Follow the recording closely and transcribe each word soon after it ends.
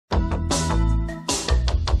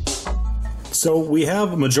So we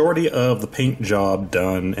have a majority of the paint job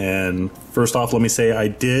done, and first off let me say I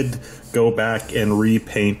did go back and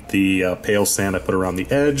repaint the pale sand I put around the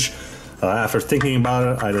edge. After thinking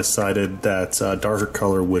about it, I decided that darker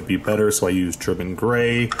color would be better, so I used Driven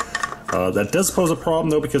Gray. That does pose a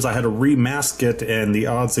problem though, because I had to remask it, and the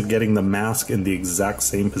odds of getting the mask in the exact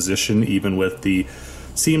same position, even with the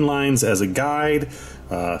seam lines as a guide,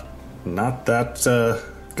 not that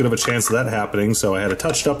good of a chance of that happening, so I had to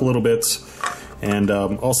touch it up a little bit. And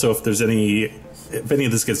also, if any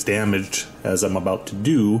of this gets damaged, as I'm about to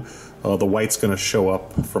do, the white's going to show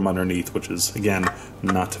up from underneath, which is, again,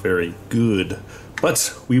 not very good.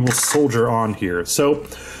 But we will soldier on here. So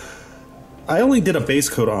I only did a base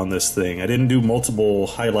coat on this thing. I didn't do multiple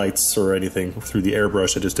highlights or anything through the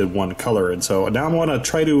airbrush. I just did one color. And so now I want to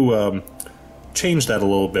try to change that a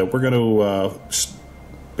little bit. We're going to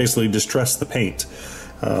basically distress the paint.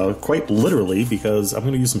 Quite literally, because I'm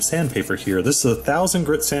going to use some sandpaper here. This is 1000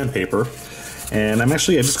 grit sandpaper, and I'm just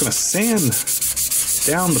going to sand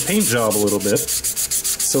down the paint job a little bit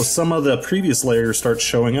so some of the previous layers start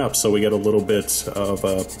showing up, so we get a little bit of,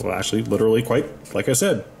 well, actually literally, quite like I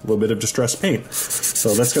said, a little bit of distressed paint.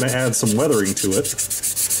 So that's going to add some weathering to it.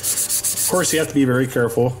 Of course, you have to be very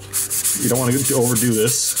careful. You don't want to overdo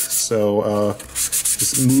this, so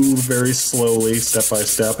just move very slowly, step by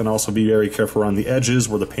step, and also be very careful around the edges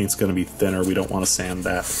where the paint's going to be thinner. We don't want to sand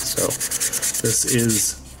that. So this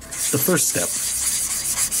is the first step.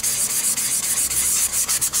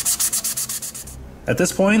 At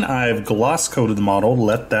this point, I've gloss coated the model,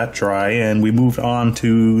 let that dry, and we moved on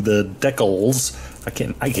to the decals.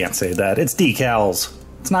 I can't say that. It's decals.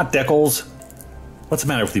 It's not decals. What's the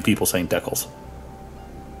matter with you people saying decals?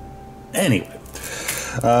 Anyway.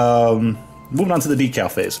 Moving on to the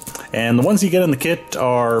decal phase. And the ones you get in the kit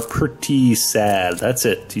are pretty sad. That's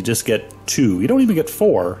it. You just get 2. You don't even get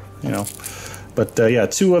 4, you know. But yeah,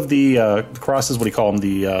 2 of the crosses, what do you call them?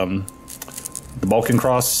 The Balkan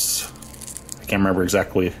cross. I can't remember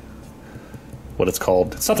exactly what it's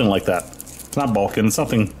called. It's something like that. It's not Balkan, it's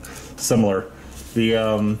something similar. The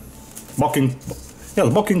Balkan, yeah,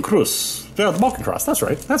 the Balkan Cruz. Yeah, the Balkan cross. That's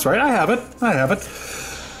right. That's right. I have it.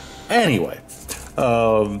 Anyway.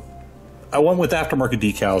 I went with aftermarket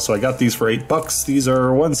decals, so I got these for $8. These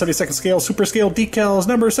are 1/72 scale, super scale decals,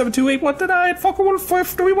 number 728-199, Focal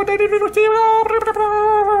 150,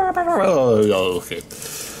 okay.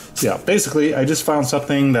 So yeah, basically, I just found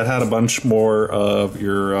something that had a bunch more of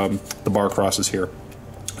your the bar crosses here.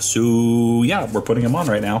 So yeah, we're putting them on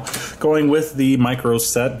right now. Going with the micro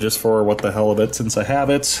set, just for what the hell of it, since I have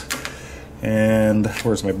it. And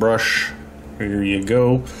where's my brush? Here you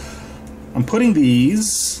go. I'm putting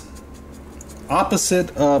these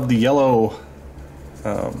opposite of the yellow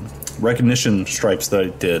recognition stripes that I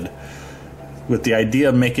did, with the idea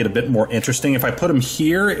of making it a bit more interesting. If I put them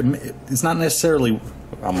here, it's not necessarily,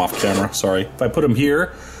 I'm off camera, sorry. If I put them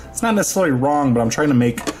here, it's not necessarily wrong, but I'm trying to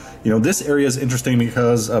make, you know, this area is interesting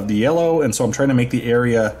because of the yellow, and so I'm trying to make the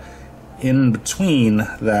area in between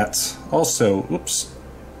that also, oops,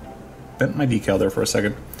 bent my decal there for a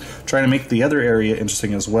second. Trying to make the other area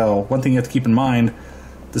interesting as well. One thing you have to keep in mind,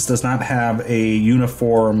 this does not have a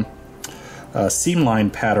uniform seam line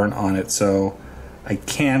pattern on it, so I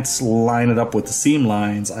can't line it up with the seam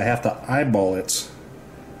lines. I have to eyeball it.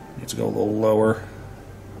 Need to go a little lower.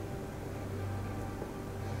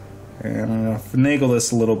 And I'm going to finagle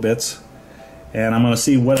this a little bit, and I'm going to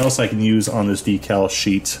see what else I can use on this decal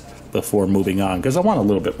sheet before moving on, because I want a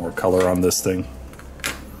little bit more color on this thing.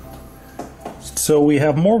 So we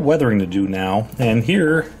have more weathering to do now, and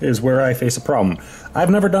here is where I face a problem. I've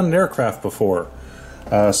never done an aircraft before,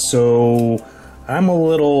 so I'm a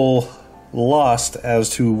little lost as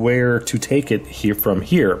to where to take it here from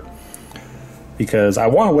here, because I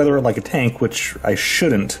want to weather it like a tank, which I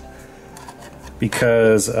shouldn't,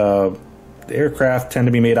 because the aircraft tend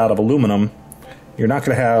to be made out of aluminum. You're not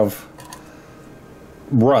going to have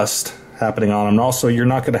rust happening on them, and also you're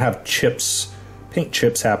not going to have chips, paint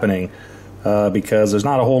chips happening. Because there's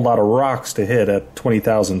not a whole lot of rocks to hit at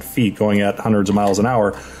 20,000 feet going at hundreds of miles an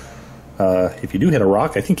hour. If you do hit a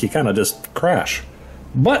rock, I think you kind of just crash.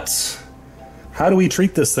 But how do we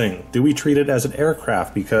treat this thing? Do we treat it as an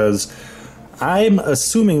aircraft? Because I'm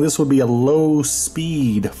assuming this would be a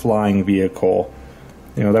low-speed flying vehicle.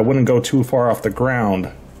 You know, that wouldn't go too far off the ground.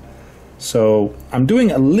 So I'm doing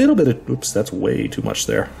a little bit of... Oops, that's way too much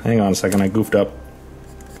there. Hang on a second, I goofed up.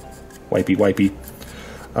 Wipey.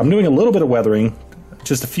 I'm doing a little bit of weathering,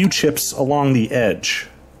 just a few chips along the edge.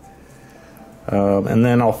 And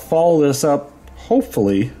then I'll follow this up,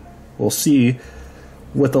 hopefully, we'll see,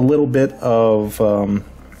 with a little bit of kind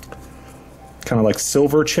kind of like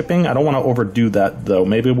silver chipping. I don't want to overdo that though.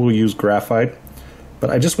 Maybe we'll use graphite. But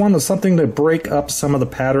I just wanted something to break up some of the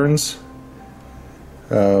patterns.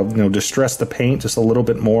 You know, distress the paint just a little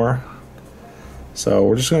bit more. So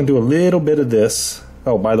we're just going to do a little bit of this.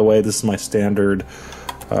 Oh, by the way, this is my standard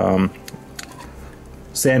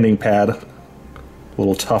sanding pad. A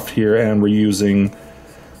little tough here, and we're using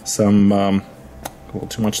some, a little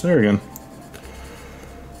too much there again.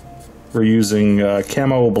 We're using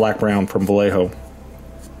camo black brown from Vallejo.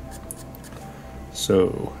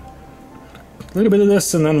 So a little bit of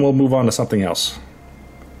this, and then we'll move on to something else.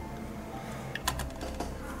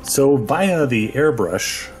 So via the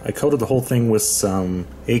airbrush, I coated the whole thing with some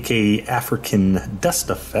AK African dust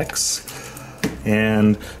effects,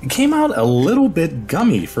 and it came out a little bit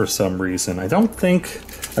gummy for some reason. I don't think,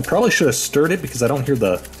 I probably should have stirred it because I don't hear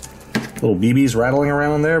the little BBs rattling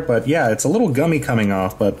around there, but yeah, it's a little gummy coming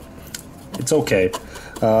off, but it's okay.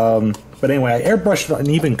 But anyway, I airbrushed an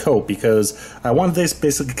even coat because I wanted this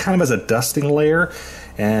basically kind of as a dusting layer,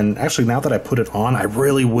 and actually now that I put it on, I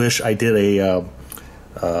really wish I did a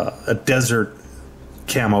desert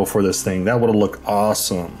camo for this thing. That would have looked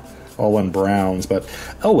awesome, all in browns, but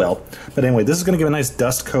oh well. But anyway, this is going to give a nice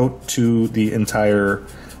dust coat to the entire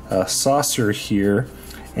saucer here.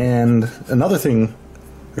 And another thing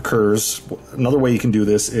occurs, another way you can do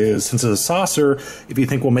this is, since it's a saucer, if you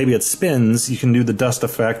think, well, maybe it spins, you can do the dust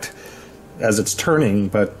effect as it's turning,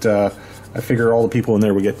 but I figure all the people in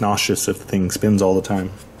there would get nauseous if the thing spins all the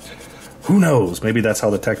time. Who knows? Maybe that's how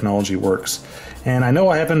the technology works. And I know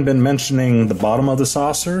I haven't been mentioning the bottom of the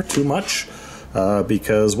saucer too much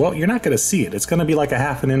because, well, you're not going to see it. It's going to be like a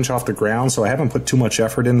 ½ an inch off the ground, so I haven't put too much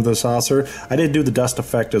effort into the saucer. I did do the dust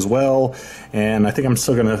effect as well, and I think I'm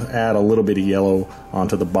still going to add a little bit of yellow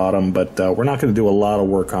onto the bottom, but we're not going to do a lot of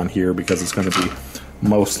work on here because it's going to be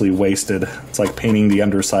mostly wasted. It's like painting the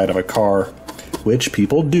underside of a car, which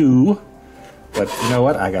people do, but you know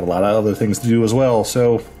what? I got a lot of other things to do as well,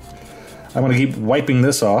 so I'm going to keep wiping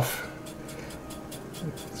this off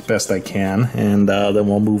as best I can, and then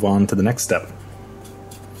we'll move on to the next step.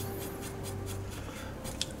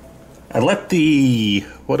 I let the,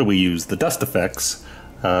 what do we use? The dust effects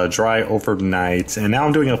dry overnight, and now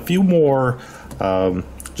I'm doing a few more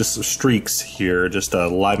just streaks here, just to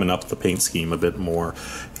liven up the paint scheme a bit more.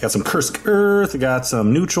 Got some Kursk Earth, got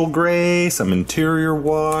some neutral gray, some interior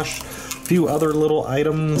wash, a few other little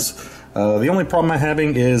items. The only problem I'm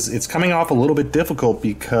having is it's coming off a little bit difficult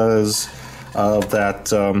because of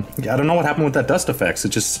that, I don't know what happened with that dust effects. It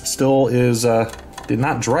just still is, did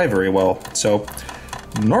not dry very well. So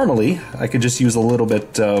normally I could just use a little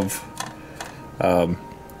bit of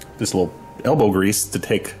this little elbow grease to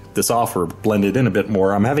take this off or blend it in a bit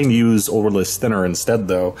more. I'm having to use odorless thinner instead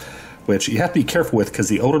though, which you have to be careful with because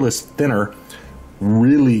the odorless thinner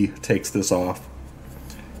really takes this off.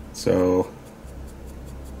 So,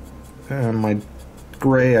 and my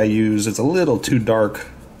gray I use, it's a little too dark.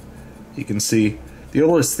 You can see the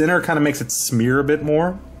odorless thinner kind of makes it smear a bit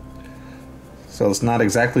more. So it's not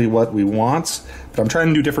exactly what we want, but I'm trying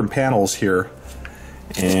to do different panels here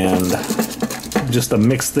and just to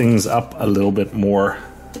mix things up a little bit more.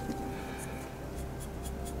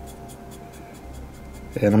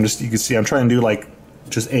 And I'm just, you can see I'm trying to do like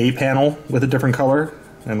just a panel with a different color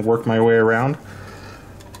and work my way around.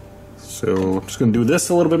 So I'm just going to do this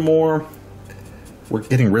a little bit more. We're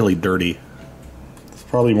getting really dirty. It's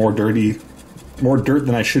probably more dirt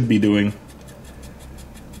than I should be doing.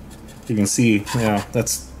 You can see, yeah,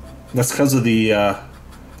 that's because of the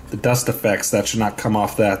dust effects. That should not come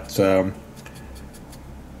off that.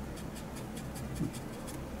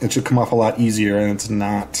 It should come off a lot easier, and it's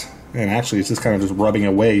not. And actually, it's just kind of just rubbing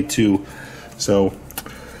away too. So,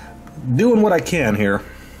 doing what I can here.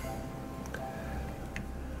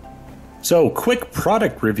 So, quick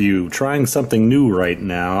product review. Trying something new right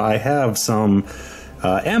now. I have some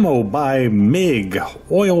ammo by MIG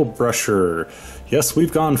Oilbrusher. Yes,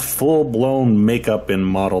 we've gone full-blown makeup in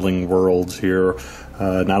modeling worlds here.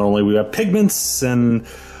 Not only we have pigments and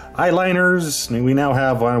eyeliners, I mean, we now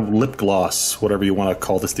have lip gloss, whatever you want to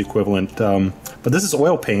call this, the equivalent. But this is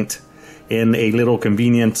oil paint in a little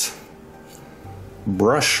convenient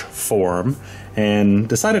brush form, and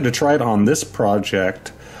decided to try it on this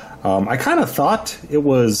project. I kind of thought it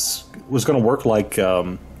was going to work like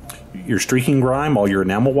your streaking grime, all your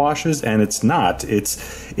enamel washes, and it's not. It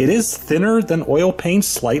is thinner than oil paint,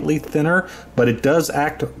 slightly thinner, but it does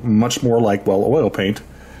act much more like, well, oil paint.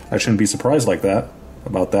 I shouldn't be surprised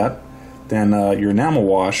about that than your enamel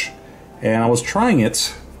wash. And I was trying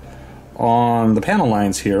it on the panel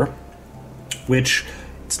lines here, which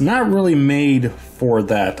it's not really made for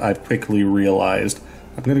that, I've quickly realized.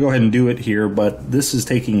 I'm going to go ahead and do it here, but this is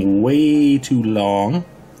taking way too long,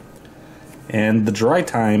 and the dry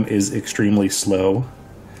time is extremely slow.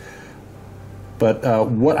 But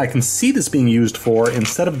what I can see this being used for,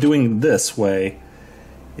 instead of doing this way,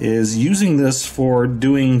 is using this for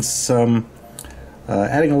doing some,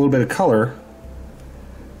 adding a little bit of color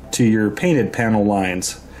to your painted panel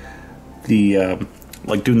lines.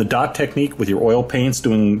 Like doing the dot technique with your oil paints,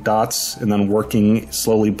 doing dots and then working,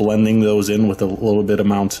 slowly blending those in with a little bit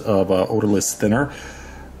amount of odorless thinner.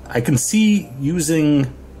 I can see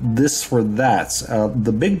using this for that.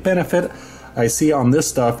 The big benefit I see on this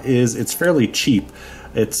stuff is it's fairly cheap.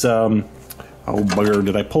 It's, oh bugger,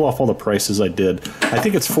 did I pull off all the prices? I did. I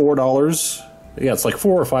think it's $4. Yeah, it's like $4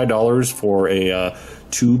 or $5 for a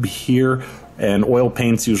tube here. And oil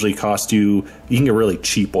paints usually cost you can get really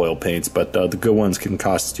cheap oil paints, but the good ones can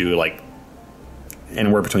cost you like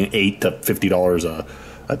anywhere between $8 to $50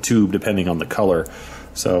 a tube, depending on the color.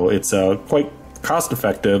 So it's quite cost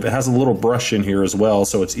effective. It has a little brush in here as well,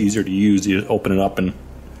 so it's easier to use. You open it up and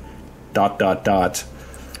dot, dot, dot.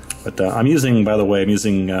 But I'm using, by the way, I'm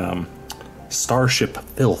using Starship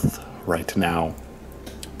Filth right now.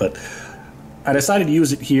 But I decided to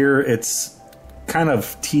use it here. It's kind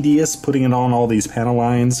of tedious putting it on all these panel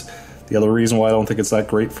lines. The other reason why I don't think it's that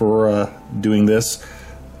great for doing this.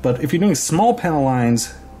 But if you're doing small panel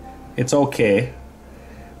lines, it's okay.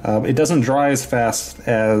 It doesn't dry as fast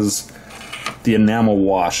as the enamel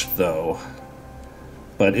wash though,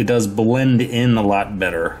 but it does blend in a lot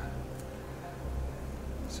better.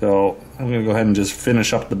 So I'm going to go ahead and just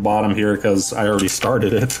finish up the bottom here because I already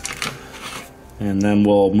started it. And then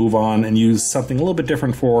we'll move on and use something a little bit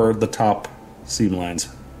different for the top seam lines.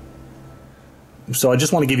 So I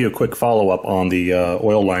just want to give you a quick follow-up on the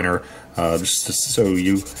oil liner, just so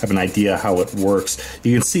you have an idea how it works.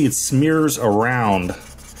 You can see it smears around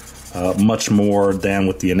much more than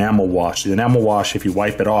with the enamel wash. The enamel wash, if you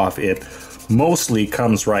wipe it off, it mostly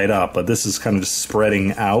comes right up, but this is kind of just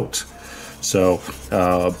spreading out. So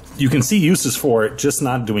you can see uses for it, just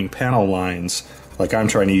not doing panel lines like I'm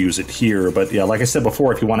trying to use it here. But yeah, like I said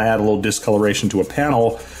before, if you want to add a little discoloration to a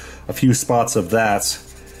panel, a few spots of that,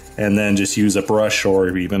 and then just use a brush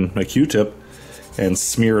or even a Q-tip and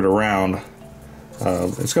smear it around.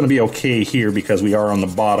 It's going to be okay here because we are on the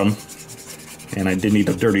bottom, and I did need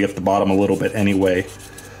to dirty up the bottom a little bit anyway.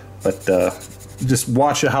 But just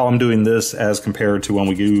watch how I'm doing this as compared to when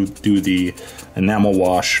we do the enamel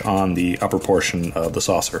wash on the upper portion of the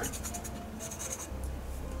saucer.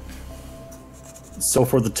 So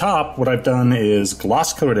for the top, what I've done is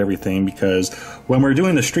gloss coated everything, because when we were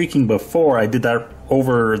doing the streaking before, I did that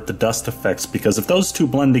over the dust effects, because if those two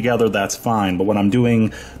blend together, that's fine. But when I'm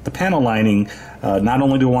doing the panel lining, not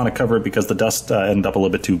only do I want to cover it because the dust ended up a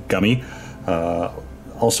little bit too gummy,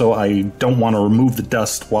 also I don't want to remove the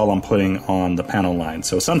dust while I'm putting on the panel line.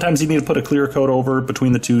 So sometimes you need to put a clear coat over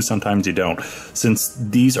between the two, sometimes you don't. Since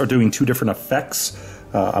these are doing two different effects,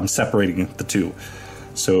 I'm separating the two.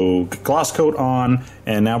 So gloss coat on,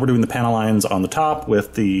 and now we're doing the panel lines on the top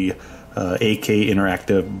with the AK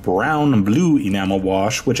Interactive Brown and Blue Enamel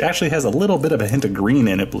Wash, which actually has a little bit of a hint of green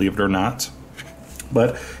in it, believe it or not.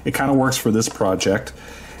 But it kind of works for this project.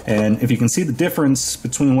 And if you can see the difference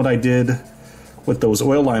between what I did with those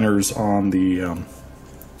oil liners on the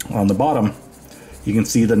bottom, you can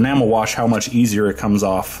see the enamel wash, how much easier it comes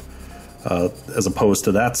off as opposed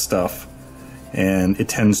to that stuff. And it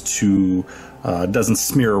tends to doesn't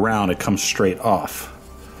smear around, it comes straight off.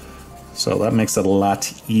 So that makes it a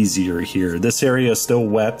lot easier here. This area is still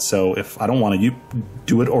wet, so if I don't want to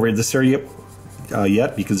do it over this area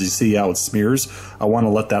yet, because you see how it smears, I want to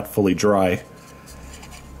let that fully dry.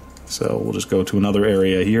 So we'll just go to another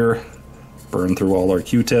area here, burn through all our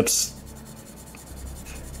Q-tips,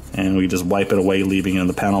 and we just wipe it away, leaving it in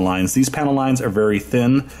the panel lines. These panel lines are very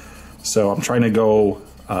thin, so I'm trying to go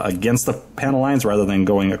against the panel lines rather than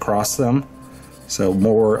going across them, so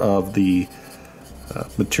more of the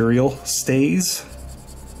material stays.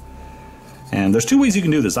 And there's two ways you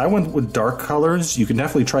can do this. I went with dark colors. You can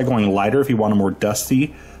definitely try going lighter if you want a more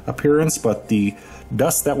dusty appearance, but the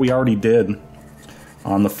dust that we already did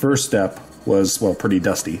on the first step was, well, pretty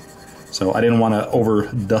dusty. So I didn't want to over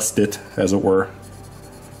dust it, as it were.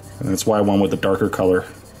 And that's why I went with the darker color.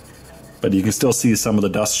 But you can still see some of the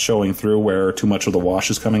dust showing through where too much of the wash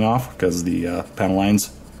is coming off, because the panel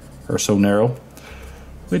lines are so narrow,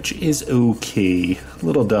 which is okay. A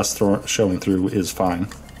little dust showing through is fine.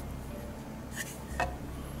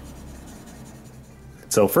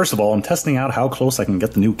 So first of all, I'm testing out how close I can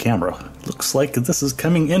get the new camera. Looks like this is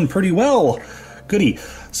coming in pretty well. Goody.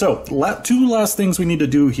 So, two last things we need to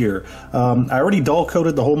do here. I already dull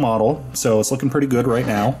coated the whole model, so it's looking pretty good right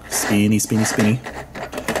now. Spinny, spinny, spinny.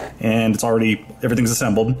 And it's already, everything's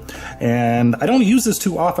assembled. And I don't use this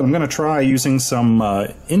too often. I'm going to try using some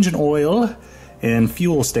engine oil and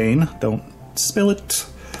fuel stain. Don't spill it.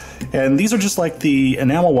 And these are just like the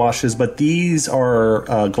enamel washes, but these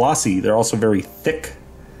are glossy. They're also very thick.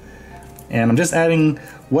 And I'm just adding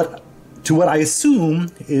what I assume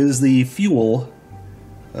is the fuel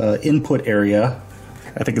input area.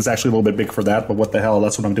 I think it's actually a little bit big for that, but what the hell,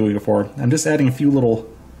 that's what I'm doing it for. I'm just adding a few little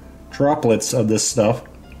droplets of this stuff.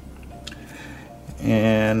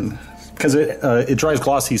 And because it dries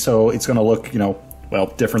glossy, so it's going to look, you know, well,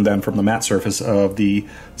 different than from the matte surface of the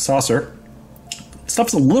saucer.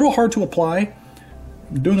 Stuff's a little hard to apply.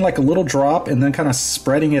 I'm doing like a little drop and then kind of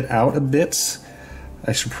spreading it out a bit.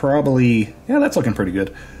 I should probably, yeah, that's looking pretty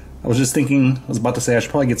good. I was just thinking, I was about to say I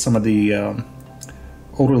should probably get some of the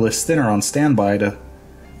odorless thinner on standby to,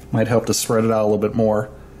 might help to spread it out a little bit more.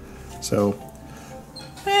 So,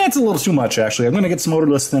 it's a little too much actually. I'm going to get some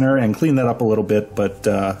odorless thinner and clean that up a little bit, but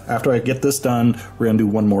after I get this done, we're going to do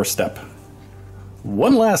one more step.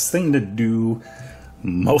 One last thing to do.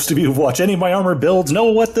 Most of you who've watched any of my armor builds know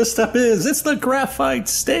what this step is. It's the graphite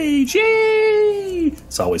stage. Yay!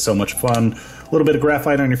 It's always so much fun. A little bit of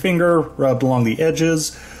graphite on your finger, rubbed along the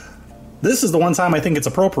edges. This is the one time I think it's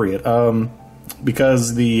appropriate,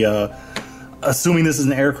 because the assuming this is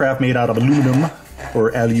an aircraft made out of aluminum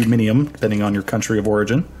or aluminium, depending on your country of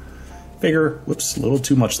origin. Figure, whoops, a little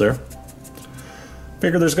too much there.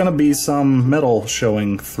 Figure there's going to be some metal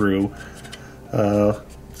showing through.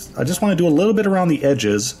 I just want to do a little bit around the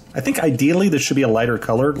edges. I think ideally this should be a lighter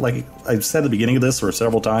color. Like I've said at the beginning of this or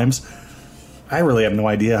several times, I really have no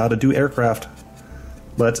idea how to do aircraft.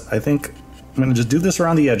 But I think I'm going to just do this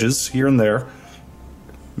around the edges, here and there.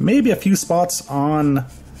 Maybe a few spots on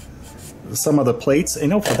some of the plates.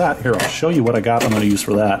 And for that, here, I'll show you what I got I'm going to use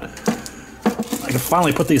for that. I can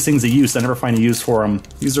finally put these things to use. I never find a use for them.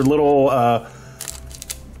 These are little,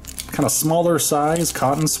 kind of smaller size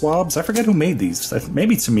cotton swabs. I forget who made these.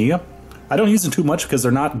 Maybe Tamiya. I don't use them too much because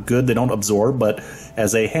they're not good. They don't absorb, but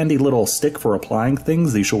as a handy little stick for applying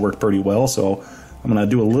things, these should work pretty well. So I'm going to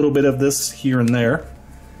do a little bit of this here and there.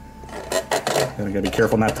 And I got to be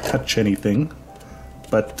careful not to touch anything.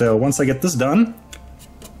 But once I get this done,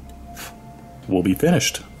 we'll be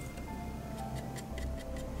finished.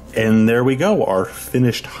 And there we go, our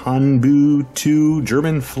finished Haunebu II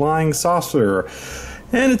German flying saucer.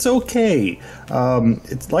 And it's okay.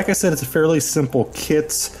 It's like I said, it's a fairly simple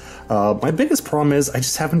kit. My biggest problem is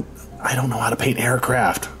I don't know how to paint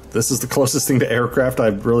aircraft. This is the closest thing to aircraft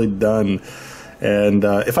I've really done. And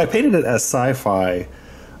if I painted it as sci-fi,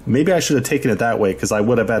 maybe I should have taken it that way, because I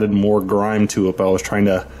would have added more grime to it, but I was trying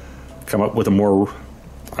to come up with a more,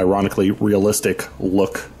 ironically, realistic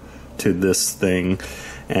look to this thing.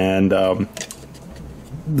 And the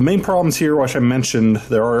main problems here, which I mentioned,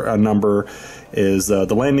 there are a number, is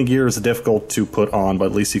the landing gear is difficult to put on, but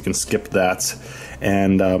at least you can skip that.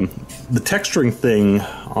 And the texturing thing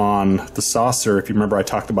on the saucer, if you remember I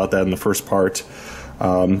talked about that in the first part,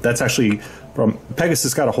 that's actually from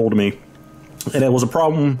Pegasus got a hold of me, and it was a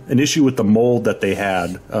problem, an issue with the mold that they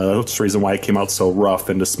had. That's the reason why it came out so rough,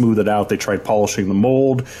 and to smooth it out they tried polishing the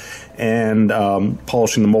mold, and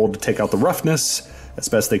polishing the mold to take out the roughness as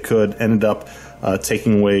best they could, ended up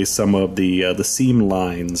taking away some of the seam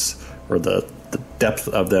lines, or the depth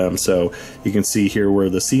of them. So you can see here where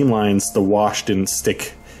the seam lines, the wash didn't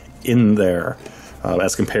stick in there,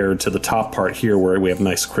 as compared to the top part here where we have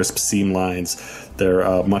nice crisp seam lines.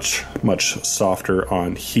 They're much softer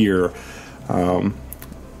on here.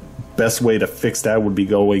 Best way to fix that would be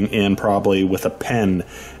going in probably with a pen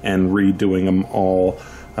and redoing them all.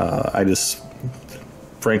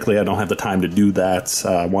 Frankly, I don't have the time to do that.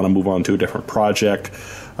 I want to move on to a different project.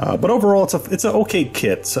 But overall, it's an okay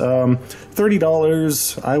kit.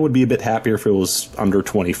 $30. I would be a bit happier if it was under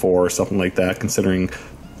 24 or something like that, considering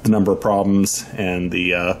the number of problems and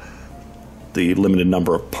the limited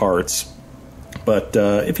number of parts. But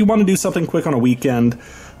if you want to do something quick on a weekend,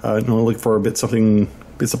 look for a bit something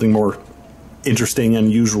more interesting and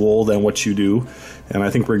unusual than what you do. And I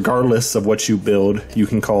think regardless of what you build, you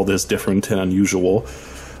can call this different and unusual.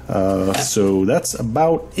 So that's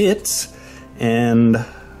about it. And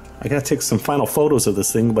I gotta take some final photos of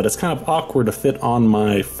this thing, but it's kind of awkward to fit on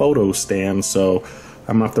my photo stand, so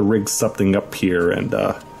I'm gonna have to rig something up here. And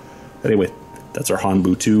anyway, that's our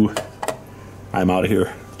Haunebu II. I'm out of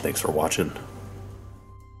here. Thanks for watching.